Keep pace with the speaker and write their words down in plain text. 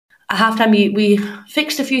at halftime, we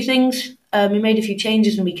fixed a few things. We made a few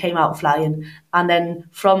changes and we came out flying. And then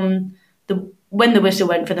when the whistle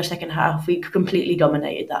went for the second half, we completely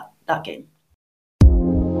dominated that game.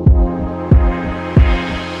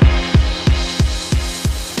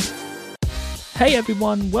 Hey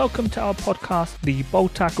everyone, welcome to our podcast, The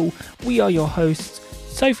Bold Tackle. We are your hosts,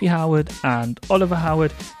 Sophie Howard and Oliver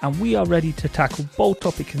Howard, and we are ready to tackle bold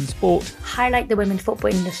topics in sport, highlight the women's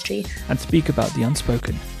football industry, and speak about the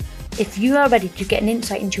unspoken. If you are ready to get an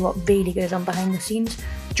insight into what really goes on behind the scenes,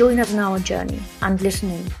 join us on our journey and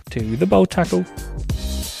listening to The Bold Tackle.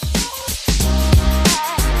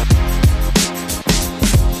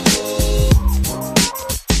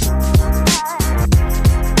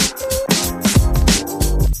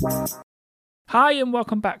 Hi and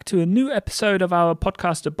welcome back to a new episode of our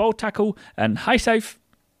podcast, The Bold Tackle. And hi, Soph.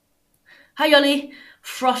 Hi, Ollie.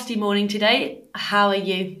 Frosty morning today. How are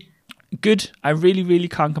you? Good. I really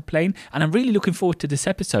can't complain. And I'm really looking forward to this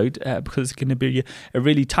episode because it's going to be a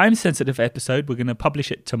really time-sensitive episode. We're going to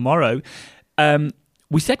publish it tomorrow.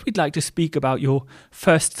 We said we'd like to speak about your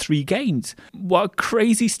first 3 games. What a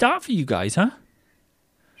crazy start for you guys, huh?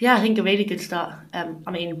 Yeah, I think a really good start.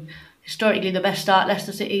 Historically the best start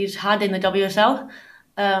Leicester City's had in the WSL,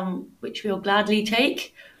 which we'll gladly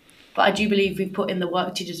take. But I do believe we've put in the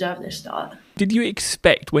work to deserve this start. Did you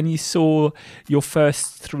expect when you saw your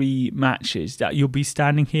first 3 matches that you'll be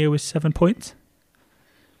standing here with 7 points?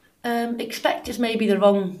 Expect is maybe the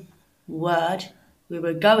wrong word. We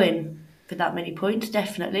were going for that many points,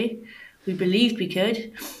 definitely. We believed we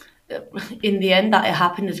could. In the end, that it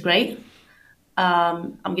happened is great.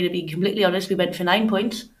 I'm going to be completely honest, we went for 9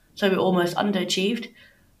 points. So we almost underachieved,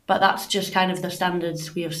 but that's just kind of the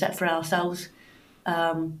standards we have set for ourselves.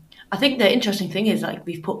 I think the interesting thing is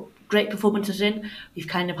we've put great performances in. We've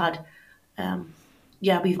kind of had,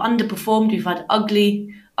 we've underperformed. We've had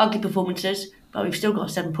ugly performances, but we've still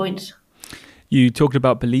got 7 points. You talked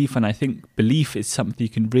about belief, and I think belief is something you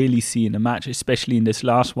can really see in a match, especially in this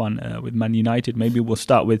last one with Man United. Maybe we'll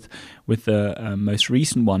start with the most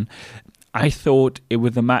recent one. I thought it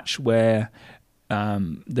was a match where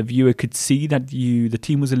the viewer could see that the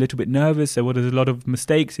team was a little bit nervous. There was a lot of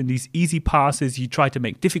mistakes in these easy passes. You tried to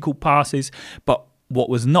make difficult passes, but what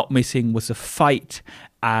was not missing was a fight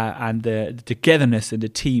and the togetherness in the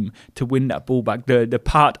team to win that ball back. The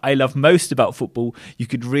part I love most about football, you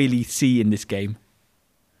could really see in this game.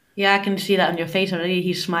 Yeah, I can see that on your face already.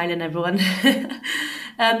 He's smiling, everyone.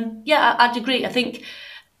 I'd agree. I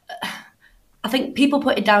think people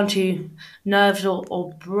put it down to nerves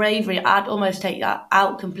or bravery. I'd almost take that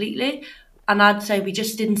out completely. And I'd say we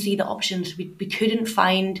just didn't see the options. We couldn't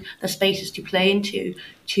find the spaces to play into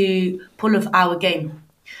to pull off our game.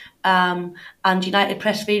 And United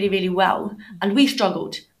pressed really, really well. And we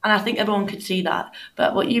struggled. And I think everyone could see that.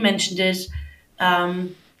 But what you mentioned is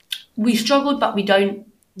we struggled, but we don't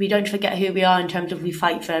forget who we are in terms of we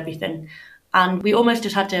fight for everything. And we almost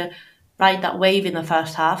just had to ride that wave in the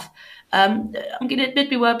first half. I'm going to admit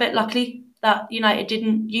we were a bit lucky that United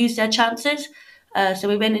didn't use their chances. So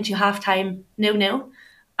we went into half-time 0-0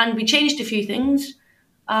 and we changed a few things.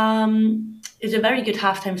 It was a very good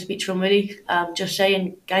half-time speech from Willie, just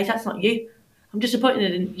saying, guys, that's not you. I'm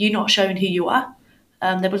disappointed in you not showing who you are.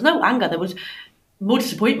 There was no anger, there was more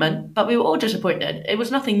disappointment, but we were all disappointed. It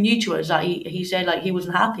was nothing new to us that he said he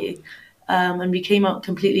wasn't happy. And we came out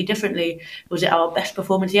completely differently. Was it our best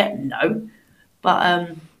performance yet? No.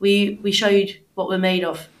 But we showed what we're made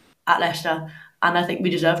of at Leicester, and I think we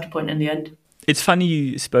deserved a point in the end. It's funny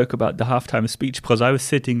you spoke about the halftime speech because I was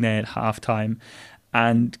sitting there at halftime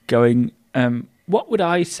and going, what would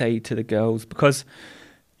I say to the girls? Because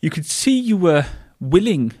you could see you were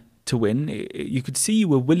willing to win. You could see you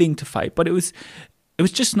were willing to fight, but it was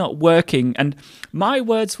just not working. And my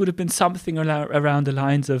words would have been something around the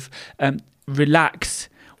lines of relax.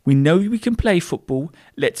 We know we can play football.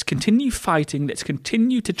 Let's continue fighting. Let's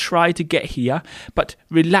continue to try to get here. But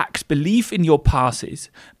relax. Believe in your passes.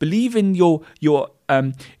 Believe in your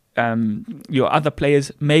other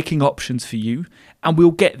players making options for you, and we'll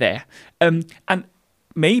get there. And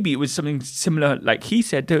maybe it was something similar, like he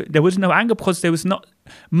said. There was no anger because there was not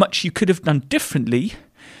much you could have done differently.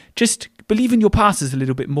 Just believe in your passes a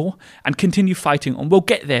little bit more and continue fighting, and we'll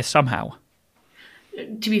get there somehow.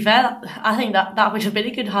 To be fair, I think that was a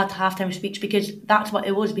really good half-time speech because that's what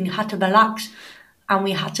it was. We had to relax and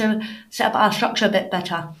we had to set up our structure a bit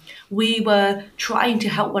better. We were trying to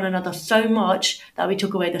help one another so much that we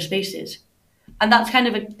took away the spaces. And that's kind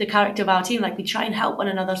of the character of our team. We try and help one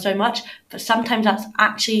another so much, but sometimes that's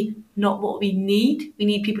actually not what we need. We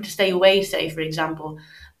need people to stay away, say, for example.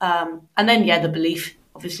 And then, the belief.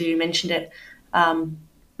 Obviously, you mentioned it.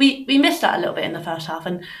 we missed that a little bit in the first half,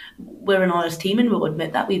 and we're an honest team, and we'll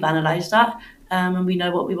admit that we've analysed that, and we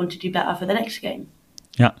know what we want to do better for the next game.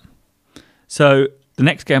 Yeah. So the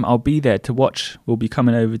next game I'll be there to watch will be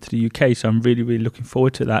coming over to the UK, so I'm really, really looking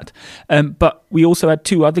forward to that. But we also had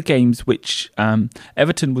two other games which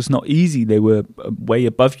Everton was not easy. They were way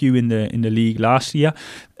above you in the league last year.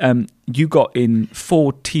 You got in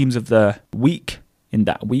 4 teams of the week in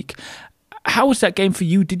that week. How was that game for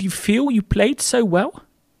you? Did you feel you played so well?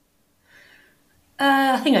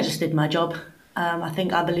 I think I just did my job. I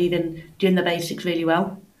think I believe in doing the basics really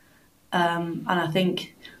well. And I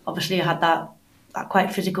think obviously I had that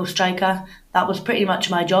quite physical striker. That was pretty much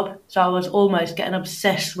my job. So I was almost getting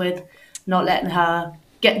obsessed with not letting her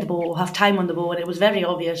get the ball, have time on the ball. And it was very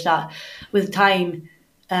obvious that with time,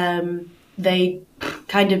 they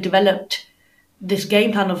kind of developed this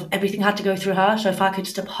game plan of everything had to go through her. So if I could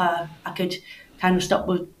stop her, I could kind of stop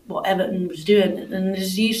with what Everton was doing. And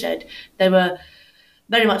as you said, they were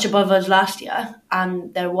very much above us last year,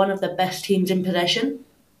 and they're one of the best teams in possession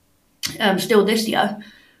still this year.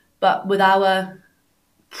 But with our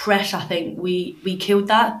press, I think we killed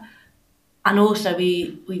that. And also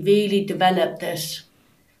we really developed this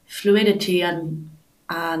fluidity and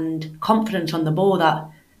confidence on the ball that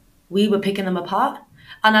we were picking them apart.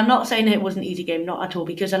 And I'm not saying it was an easy game, not at all,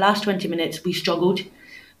 because the last 20 minutes we struggled.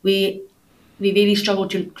 We really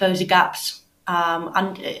struggled to close the gaps.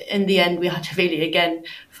 And in the end, we had to really, again,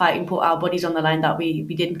 fight and put our bodies on the line that we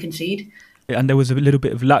didn't concede. And there was a little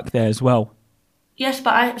bit of luck there as well. Yes,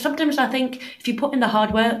 but sometimes I think if you put in the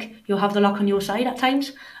hard work, you'll have the luck on your side at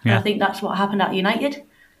times. Yeah. And I think that's what happened at United.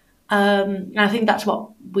 And I think that's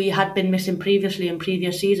what we had been missing previously in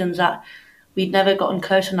previous seasons, that we'd never gotten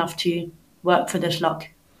close enough to work for this luck.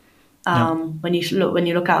 When you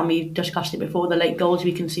look at them, we discussed it before, the late goals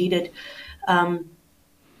we conceded.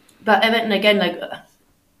 But Everton, again, like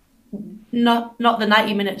not the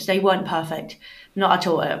 90 minutes, they weren't perfect. Not at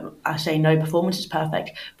all. I say no performance is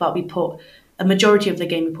perfect, but we put a majority of the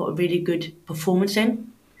game, we put a really good performance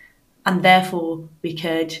in, and therefore we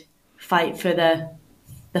could fight for the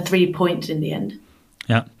 3 points in the end.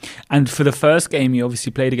 Yeah. And for the first game, you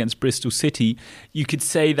obviously played against Bristol City. You could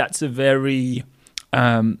say that's a very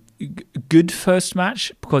good first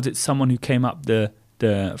match because it's someone who came up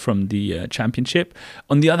from the championship.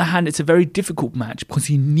 On the other hand, it's a very difficult match because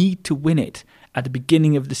you need to win it at the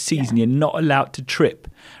beginning of the season. Yeah. You're not allowed to trip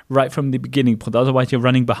right from the beginning because otherwise you're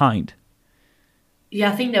running behind. Yeah,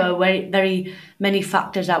 I think there were very, very many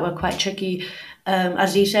factors that were quite tricky.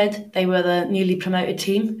 As you said, they were the newly promoted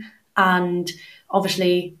team, and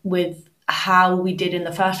obviously with how we did in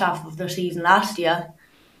the first half of the season last year,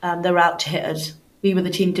 they were out to hit us. We were the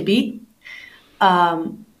team to beat.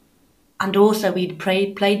 And also we'd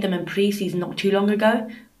played them in pre-season not too long ago,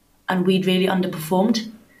 and we'd really underperformed,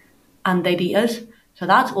 and they beat us. So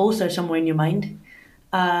that's also somewhere in your mind.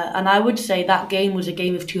 And I would say that game was a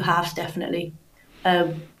game of two halves, definitely.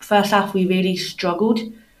 First half we really struggled.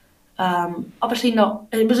 Obviously not.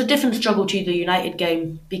 It was a different struggle to the United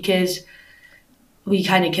game because we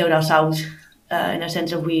kind of killed ourselves in a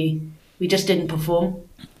sense of we just didn't perform.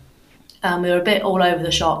 We were a bit all over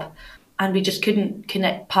the shop, and we just couldn't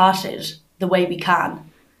connect passes the way we can.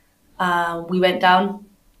 We went down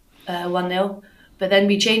 1-0, but then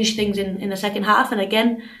we changed things in the second half, and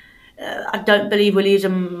again, I don't believe Willie's a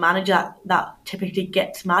manager that typically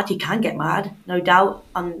gets mad. He can get mad, no doubt,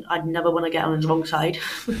 and I'd never want to get on his wrong side.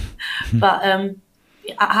 But at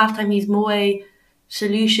halftime, he's more a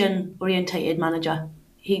solution-orientated manager.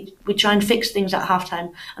 We try and fix things at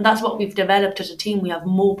halftime, and that's what we've developed as a team. We have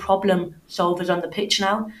more problem solvers on the pitch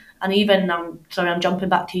now, and even I'm jumping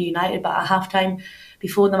back to United, but at halftime,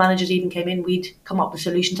 before the managers even came in, we'd come up with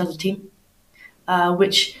solutions as a team,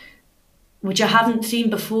 which I haven't seen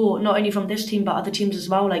before, not only from this team but other teams as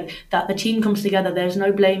well. Like that, the team comes together. There's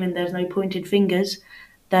no blaming. There's no pointed fingers.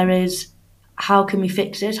 There is, how can we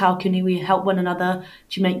fix this? How can we help one another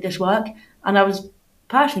to make this work? And I was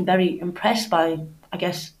personally very impressed by, I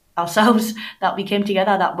guess, ourselves, that we came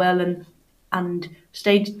together that well and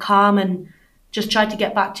stayed calm and just tried to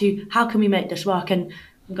get back to how can we make this work. And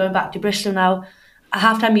I'm going back to Bristol now. At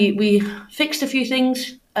halftime, we fixed a few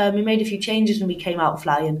things. We made a few changes and we came out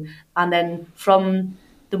flying. And then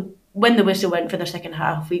when the whistle went for the second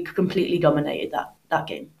half, we completely dominated that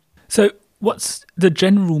game. So what's the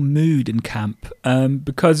general mood in camp?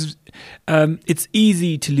 Because it's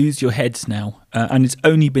easy to lose your heads now, and it's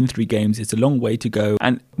only been 3 games. It's a long way to go.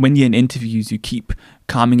 And when you're in interviews, you keep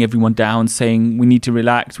calming everyone down, saying we need to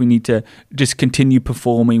relax, we need to just continue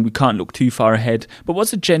performing, we can't look too far ahead. But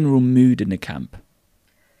what's the general mood in the camp?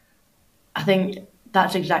 I think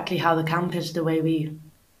that's exactly how the camp is, the way we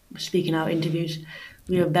speaking out interviews,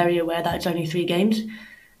 we are very aware that it's only 3 games.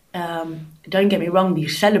 Don't get me wrong, we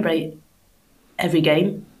celebrate every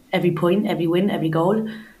game, every point, every win, every goal,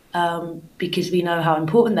 because we know how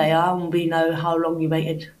important they are and we know how long we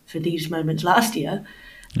waited for these moments last year.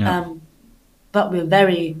 Yeah. But we're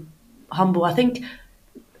very humble. I think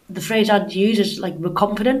the phrase I'd use is like we're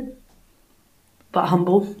confident but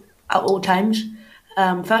humble at all times.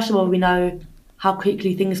 First of all, we know how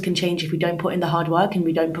quickly things can change if we don't put in the hard work and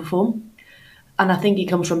we don't perform. And I think it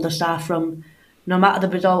comes from the staff from no matter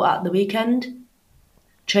the result at the weekend,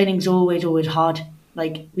 training's always, always hard.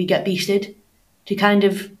 Like we get beasted to kind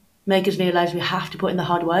of make us realise we have to put in the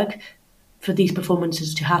hard work for these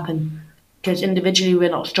performances to happen. Because individually we're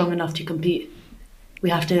not strong enough to compete. We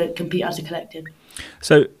have to compete as a collective.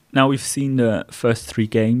 So now we've seen the first 3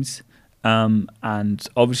 games, and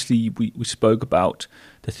obviously we spoke about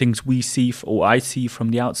the things we see or I see from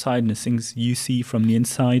the outside and the things you see from the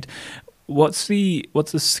inside. What's the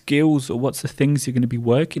skills or what's the things you're going to be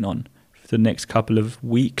working on for the next couple of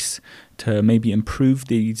weeks to maybe improve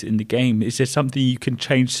these in the game? Is there something you can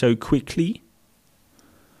change so quickly?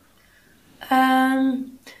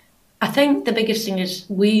 I think the biggest thing is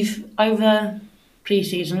we've, over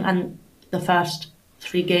pre-season and the first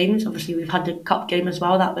 3 games, obviously we've had the cup game as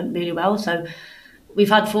well, that went really well. So we've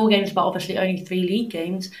had 4 games, but obviously only 3 league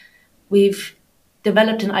games. We've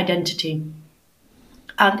developed an identity.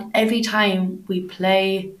 And every time we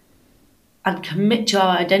play and commit to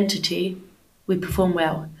our identity, we perform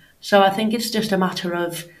well. So I think it's just a matter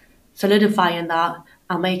of solidifying that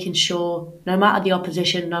and making sure no matter the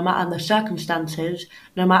opposition, no matter the circumstances,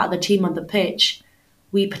 no matter the team on the pitch,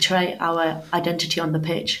 we portray our identity on the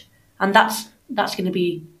pitch. And that's going to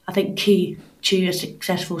be, I think, key to a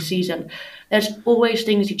successful season. There's always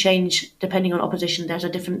things you change depending on opposition. There's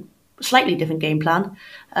a slightly different game plan.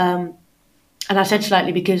 And I said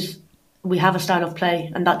slightly because we have a style of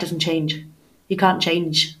play and that doesn't change. You can't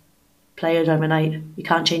change players overnight. You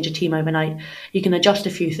can't change a team overnight. You can adjust a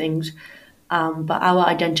few things. But our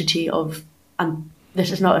identity and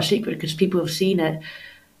this is not a secret because people have seen it,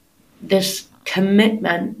 this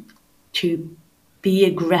commitment to be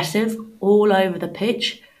aggressive all over the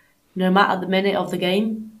pitch, no matter the minute of the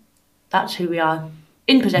game, that's who we are.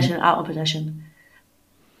 In possession, out of possession.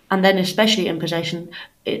 And then especially in possession,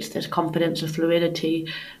 it's this confidence of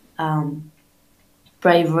fluidity,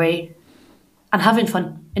 bravery, and having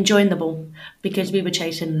fun, enjoying the ball, because we were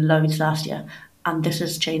chasing loads last year, and this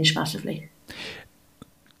has changed massively.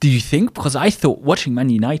 Do you think? Because I thought watching Man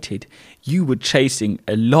United, you were chasing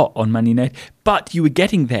a lot on Man United, but you were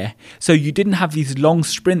getting there. So you didn't have these long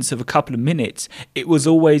sprints of a couple of minutes. It was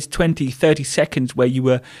always 20, 30 seconds where you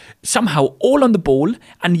were somehow all on the ball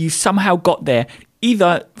and you somehow got there,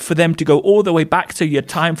 either for them to go all the way back so you had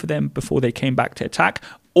time for them before they came back to attack,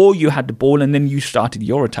 or you had the ball and then you started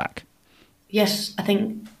your attack. Yes, I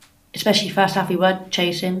think especially first half we were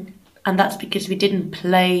chasing, and that's because we didn't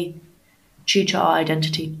play true to our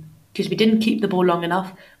identity, because we didn't keep the ball long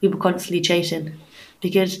enough. We were constantly chasing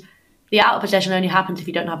because the out of possession only happens if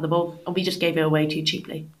you don't have the ball, and we just gave it away too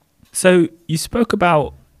cheaply. So you spoke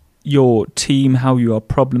about your team, how you are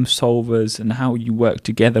problem solvers and how you work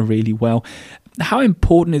together really well. How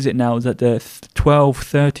important is it now that the 12,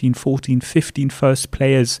 13, 14, 15 first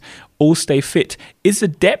players all stay fit? Is the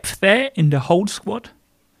depth there in the whole squad?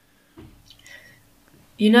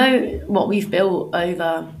 You know what we've built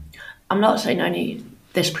over, I'm not saying only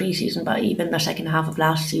this pre-season, but even the second half of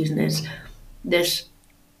last season, is this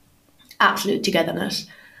absolute togetherness.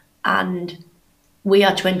 And we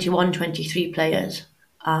are 21, 23 players.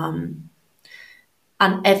 And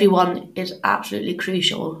everyone is absolutely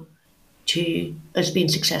crucial to us being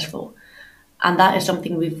successful. And that is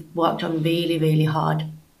something we've worked on really, really hard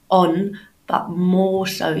on, but more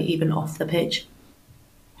so even off the pitch.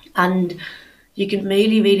 And you can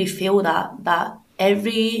really, really feel that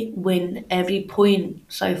every win, every point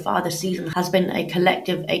so far this season has been a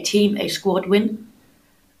collective, a team, a squad win.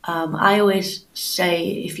 I always say,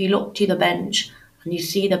 if you look to the bench and you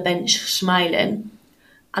see the bench smiling,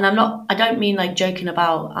 and I don't mean like joking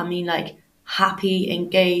about, I mean like happy,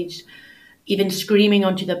 engaged, even screaming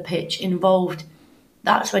onto the pitch, involved,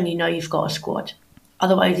 that's when you know you've got a squad.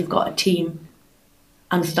 Otherwise you've got a team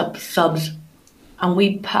and subs. And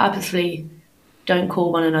we purposely don't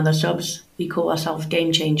call one another subs. We call ourselves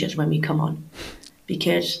game changers when we come on,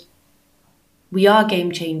 because we are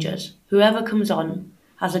game changers. Whoever comes on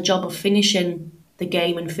has a job of finishing the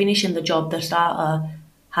game and finishing the job the starter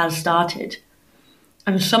has started.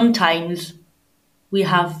 And sometimes we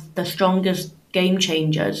have the strongest game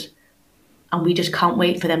changers and we just can't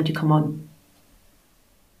wait for them to come on.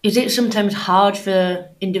 Is it sometimes hard for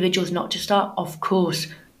individuals not to start? Of course.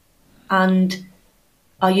 And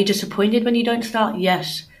are you disappointed when you don't start?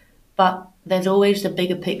 Yes. But there's always the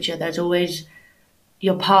bigger picture. There's always,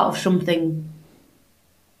 you're part of something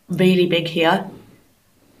really big here.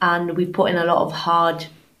 And we've put in a lot of hard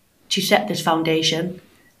to set this foundation,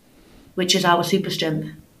 which is our super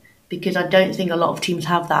strength. Because I don't think a lot of teams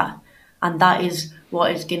have that. And that is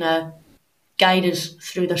what is going to guide us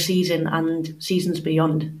through the season and seasons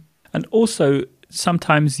beyond. And also,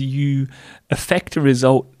 sometimes you affect a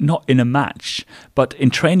result not in a match, but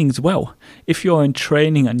in training as well. If you're in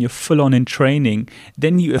training and you're full on in training,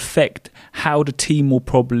 then you affect how the team will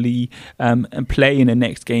probably play in the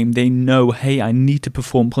next game. They know, hey, I need to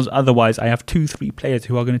perform because otherwise I have 2-3 players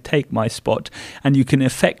who are going to take my spot. And you can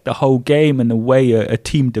affect the whole game and the way a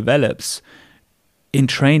team develops in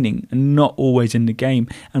training and not always in the game.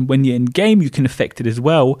 And when you're in game, you can affect it as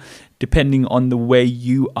well, depending on the way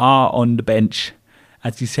you are on the bench.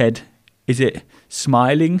 As you said, is it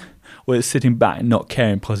smiling or is it sitting back and not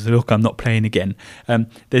caring because, look, I'm not playing again?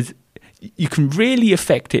 You can really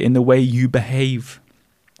affect it in the way you behave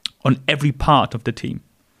on every part of the team.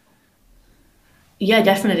 Yeah,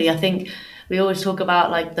 definitely. I think we always talk about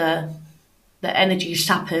like the energy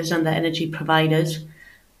sappers and the energy providers.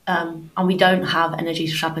 And we don't have energy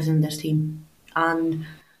sappers in this team. And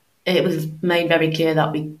it was made very clear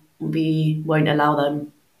that we won't allow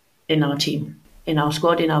them in our team, in our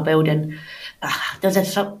squad, in our building.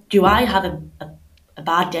 Do I have a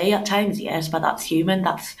bad day at times? Yes, but that's human.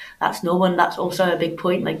 That's normal. And that's also a big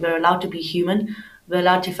point. Like, we're allowed to be human. We're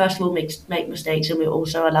allowed to, first of all, make mistakes, and we're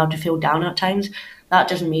also allowed to feel down at times. That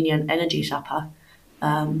doesn't mean you're an energy sapper.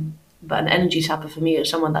 But an energy sapper for me is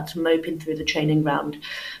someone that's moping through the training ground,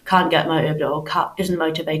 can't get motivated or isn't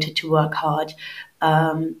motivated to work hard.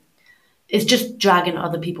 It's just dragging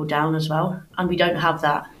other people down as well. And we don't have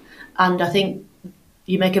that. And I think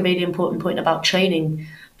you make a really important point about training,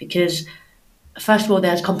 because first of all,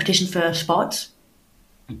 there's competition for spots.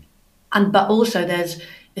 But also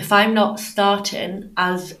if I'm not starting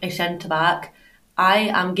as a centre-back, I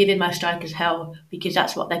am giving my strikers hell, because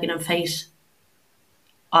that's what they're going to face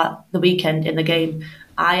at the weekend in the game.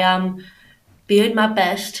 I am doing my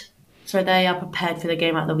best so they are prepared for the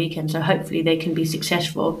game at the weekend, so hopefully they can be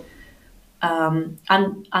successful. And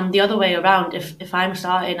the other way around, if I'm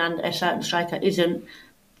starting and a certain striker isn't,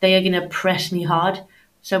 they are going to press me hard.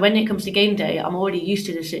 So when it comes to game day, I'm already used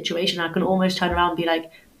to the situation. I can almost turn around and be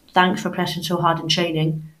like, thanks for pressing so hard in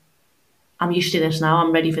training. I'm used to this now.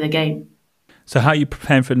 I'm ready for the game. So how are you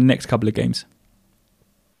preparing for the next couple of games?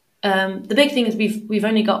 The big thing is we've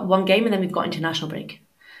only got one game and then we've got international break.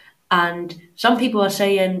 And some people are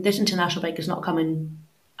saying this international break is not coming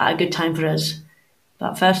at a good time for us.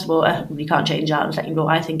 But first of all, we can't change that. And second of all,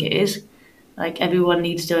 I think it is. Like, everyone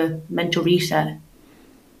needs to mental reset.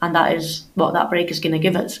 And that is what that break is going to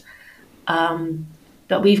give us.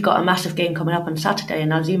 But we've got a massive game coming up on Saturday.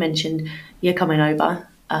 And as you mentioned, you're coming over.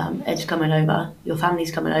 Ed's coming over. Your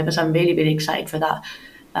family's coming over. So I'm really, really excited for that.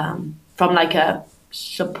 From like a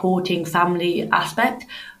supporting family aspect,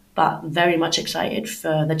 but very much excited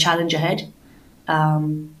for the challenge ahead.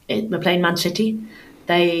 We're playing Man City.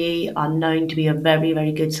 They are known to be a very,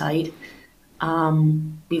 very good side.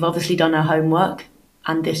 We've obviously done our homework,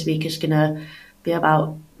 and this week is going to be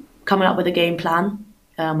about coming up with a game plan.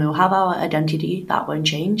 We'll have our identity, that won't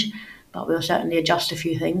change, but we'll certainly adjust a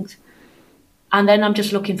few things. And then I'm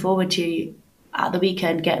just looking forward to, at the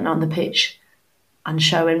weekend, getting on the pitch and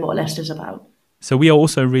showing what Leicester's about. So we are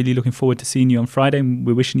also really looking forward to seeing you on Friday, and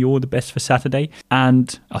we're wishing you all the best for Saturday.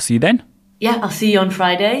 And I'll see you then. Yeah, I'll see you on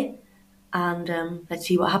Friday, and let's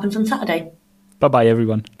see what happens on Saturday. Bye-bye,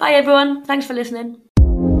 everyone. Bye, everyone. Thanks for listening.